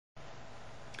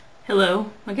Hello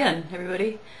again,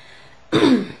 everybody.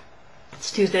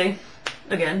 It's Tuesday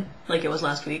again, like it was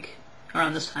last week,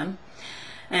 around this time.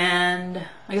 And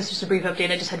I guess just a brief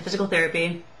update, I just had physical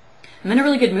therapy. I'm in a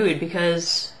really good mood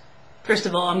because, first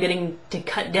of all, I'm getting to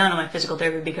cut down on my physical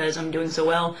therapy because I'm doing so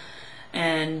well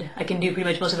and I can do pretty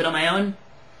much most of it on my own.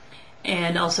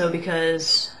 And also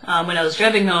because when I was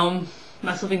driving home,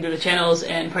 I was flipping through the channels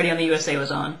and Party on the USA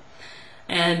was on.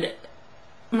 And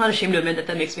I'm not ashamed to admit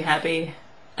that makes me happy.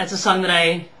 That's a song that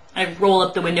I roll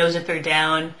up the windows if they're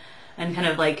down and kind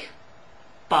of like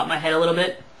bop my head a little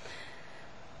bit.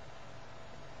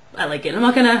 I like it. I'm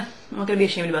not gonna be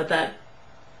ashamed about that.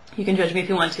 You can judge me if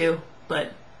you want to,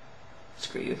 but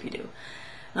screw you if you do.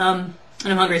 And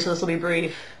I'm hungry, so this will be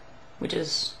brief, which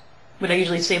is what I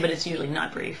usually say, but it's usually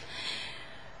not brief.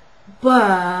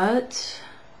 But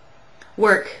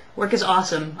work is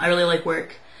awesome. I really like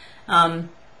work.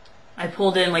 I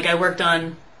pulled in, like, I worked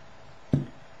on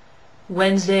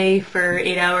Wednesday for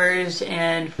 8 hours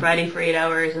and Friday for 8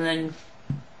 hours, and then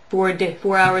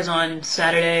 4 hours on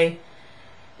Saturday,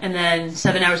 and then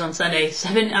 7 hours on Sunday.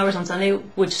 7 hours on Sunday,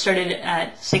 which started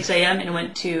at 6 a.m. and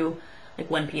went to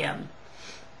like 1 p.m.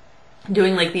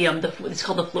 Doing like it's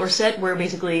called the floor set, where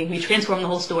basically we transform the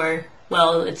whole store.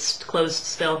 Well, it's closed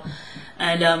still,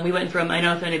 and we went from, I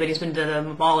don't know if anybody's been to the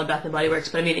mall at Bath and Body Works,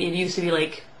 but I mean it used to be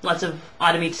like lots of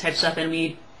Automate type stuff, and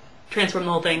we transformed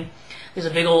the whole thing. There's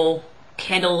a big old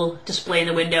candle display in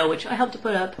the window, which I helped to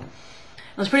put up.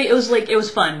 It was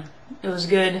fun. It was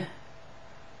good.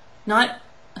 Not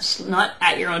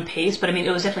at your own pace, but I mean,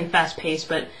 it was definitely fast paced,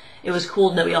 but it was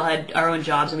cool that we all had our own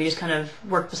jobs and we just kind of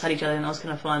worked beside each other, and that was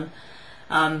kind of fun.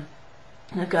 I'm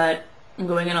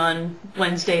going in on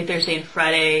Wednesday, Thursday, and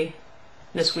Friday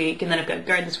this week, and then I've got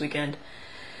guard this weekend.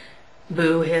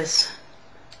 Boo, hiss.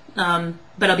 But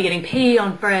I'll be getting paid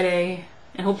on Friday,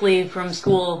 and hopefully from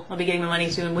school I'll be getting my money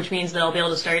soon, which means that I'll be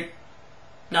able to start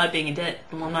not being in debt.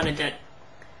 Well, I'm not in debt.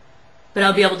 But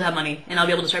I'll be able to have money, and I'll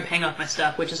be able to start paying off my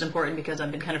stuff, which is important because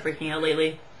I've been kind of freaking out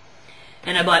lately.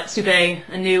 And I bought Supay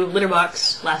a new litter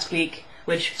box last week,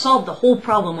 which solved the whole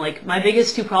problem. Like, my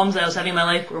biggest two problems that I was having in my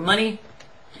life were money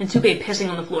and Supay pissing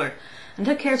on the floor. And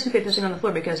I took care of Supay pissing on the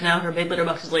floor because now her big litter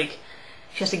box is like,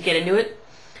 she has to get into it.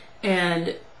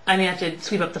 And I mean, I have to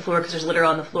sweep up the floor because there's litter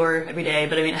on the floor every day,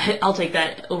 but I mean, I'll take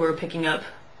that over picking up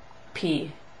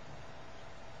pee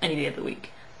any day of the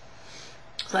week.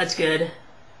 So that's good.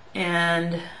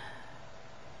 And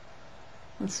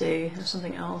let's see, there's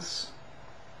something else.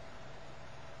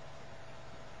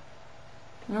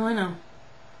 No, I know.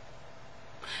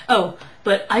 Oh,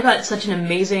 but I got such an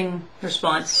amazing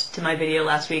response to my video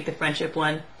last week, the friendship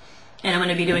one, and I'm going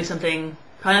to be doing something,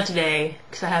 probably not today,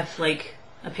 because I have like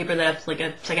a paper that I have, like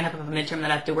a second half of a midterm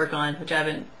that I have to work on, which I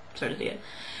haven't started yet,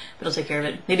 but I'll take care of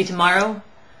it. Maybe tomorrow,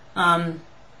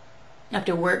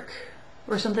 after work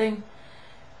or something,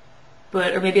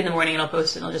 or maybe in the morning and I'll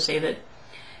post it and I'll just save it.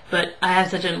 But I have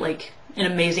such an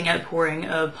amazing outpouring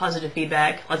of positive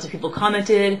feedback. Lots of people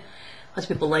commented, lots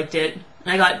of people liked it,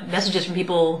 and I got messages from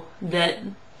people that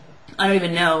I don't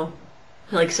even know,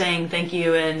 like saying thank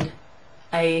you, and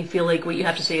I feel like what you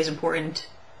have to say is important.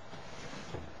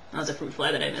 That was a fruit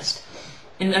fly that I missed.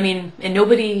 And I mean, and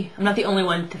nobody, I'm not the only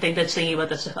one to think that's thinking about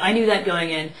this stuff. I knew that going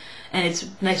in, and it's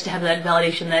nice to have that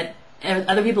validation that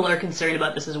other people are concerned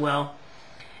about this as well.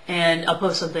 And I'll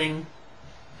post something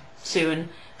soon,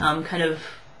 kind of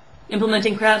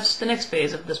implementing perhaps the next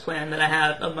phase of this plan that I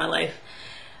have of my life.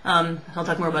 I'll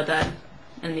talk more about that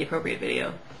in the appropriate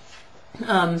video.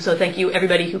 So thank you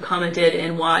everybody who commented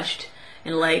and watched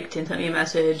and liked and sent me a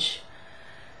message.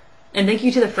 And thank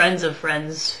you to the friends of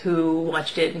friends who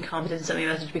watched it and commented and sent me a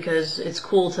message, because it's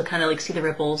cool to kind of like see the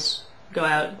ripples go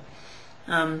out.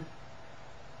 But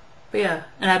yeah,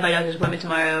 and I have my doctor's appointment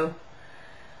tomorrow.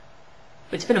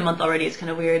 It's been a month already, it's kind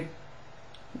of weird.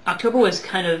 October was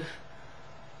kind of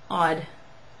odd.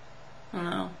 I don't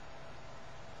know.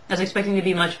 I was expecting to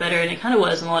be much better, and it kind of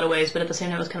was in a lot of ways, but at the same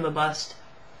time it was kind of a bust.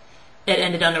 It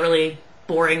ended on a really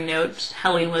boring note.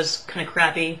 Halloween was kind of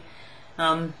crappy.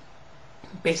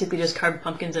 Basically just carved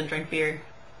pumpkins and drank beer.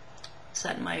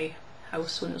 Sat in my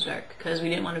house when it was dark, because we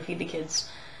didn't want to feed the kids.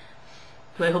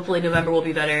 But hopefully November will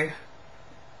be better.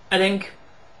 I think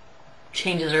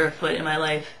changes are afoot in my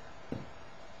life.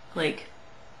 Like,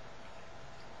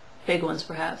 big ones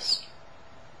perhaps.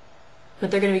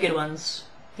 But they're going to be good ones.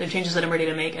 They're changes that I'm ready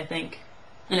to make, I think.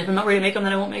 And if I'm not ready to make them,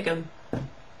 then I won't make them.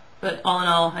 But all in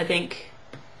all, I think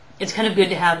it's kind of good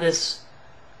to have this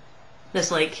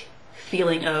like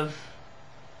feeling of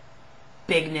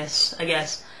bigness, I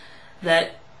guess,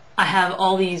 that I have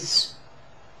all these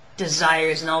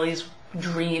desires and all these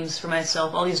dreams for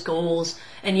myself, all these goals,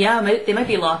 and yeah, they might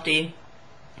be lofty.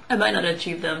 I might not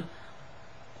achieve them,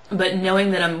 but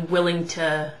knowing that I'm willing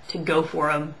to go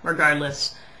for them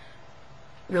regardless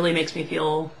really makes me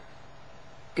feel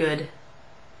good.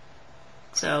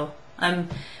 So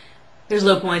there's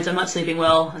low points. I'm not sleeping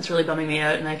well. It's really bumming me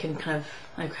out, and I kind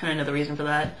of know the reason for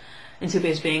that. And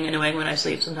Supay's being annoying when I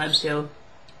sleep sometimes too.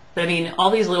 But I mean, all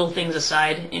these little things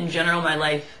aside, in general, my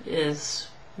life is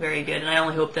very good, and I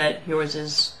only hope that yours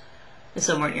is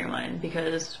somewhere near mine,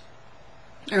 because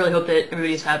I really hope that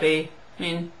everybody's happy. I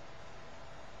mean,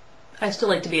 I still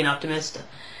like to be an optimist.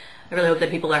 I really hope that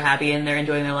people are happy and they're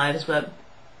enjoying their lives, but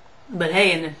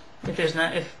hey, and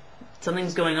if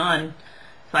something's going on,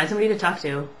 find somebody to talk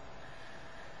to.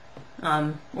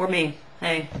 Or me.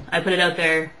 Hey, I put it out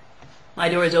there. My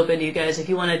door is open to you guys. If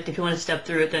you want to step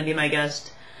through it, then be my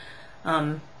guest.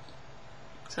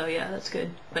 So yeah, that's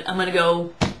good. But I'm gonna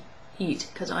go eat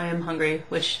because I am hungry,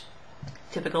 which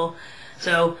typical.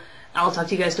 So I'll talk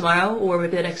to you guys tomorrow or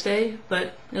maybe the next day,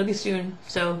 but it'll be soon.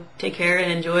 So take care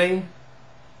and enjoy.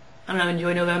 I don't know,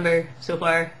 enjoy November so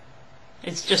far.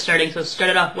 It's just starting, so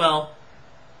start it off well.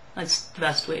 That's the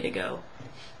best way to go.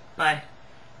 Bye.